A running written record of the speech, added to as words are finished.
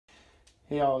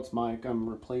Hey y'all, it's Mike. I'm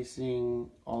replacing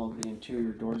all of the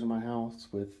interior doors in my house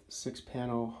with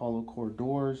 6-panel hollow core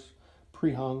doors,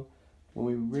 pre-hung. When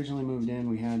we originally moved in,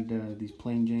 we had these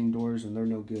plain Jane doors, and they're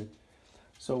no good.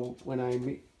 So when I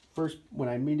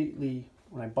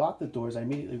bought the doors, I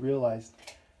immediately realized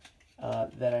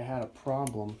that I had a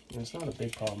problem. And it's not a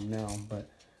big problem now, but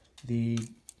the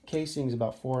casing's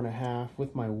about 4.5.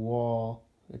 With my wall,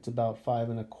 it's about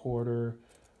 5.25,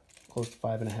 close to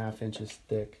 5.5 inches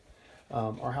thick.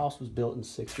 Our house was built in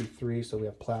 '63, so we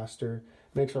have plaster.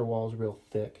 Makes our walls real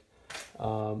thick.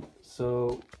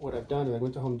 So what I've done is I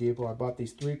went to Home Depot. I bought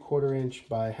these 3/4 inch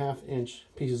by 1/2 inch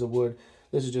pieces of wood.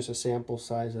 This is just a sample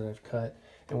size that I've cut.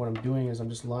 And what I'm doing is I'm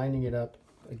just lining it up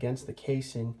against the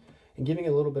casing and giving it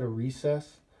a little bit of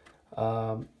recess.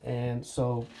 And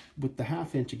so with the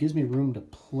 1/2 inch, it gives me room to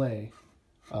play.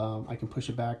 I can push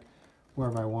it back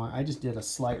wherever I want. I just did a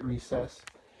slight recess.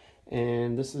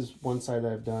 And this is one side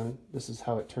that I've done. This is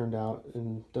how it turned out,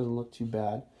 and doesn't look too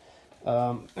bad.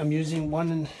 I'm using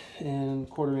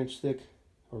 1¼ inch thick,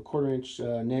 or 1/4 inch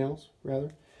nails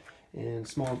rather, and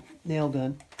small nail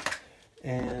gun.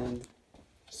 And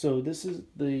so this is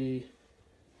the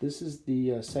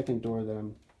second door that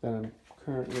I'm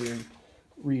currently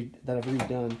that I've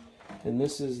redone, and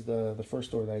this is the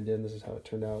first door that I did. And this is how it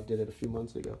turned out. Did it a few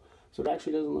months ago, so it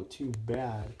actually doesn't look too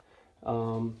bad.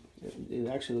 It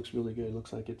actually looks really good. It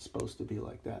looks like it's supposed to be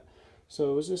like that.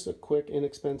 So it was just a quick,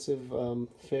 inexpensive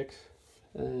fix.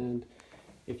 And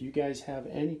if you guys have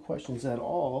any questions at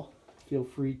all, feel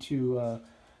free to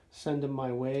send them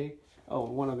my way. Oh,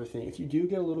 one other thing. If you do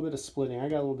get a little bit of splitting, I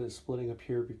got a little bit of splitting up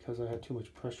here because I had too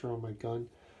much pressure on my gun.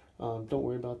 Don't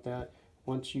worry about that.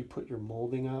 Once you put your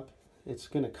molding up, it's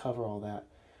going to cover all that.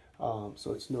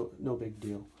 So it's no big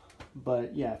deal.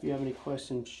 But yeah, if you have any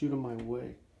questions, shoot them my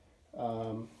way.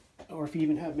 Or if you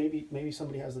even have, maybe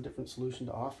somebody has a different solution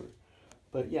to offer.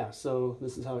 But yeah, so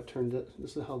this is how it turned out.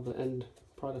 This is how the end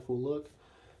product will look.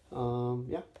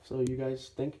 Yeah, so you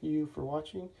guys, thank you for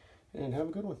watching, and have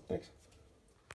a good one. Thanks.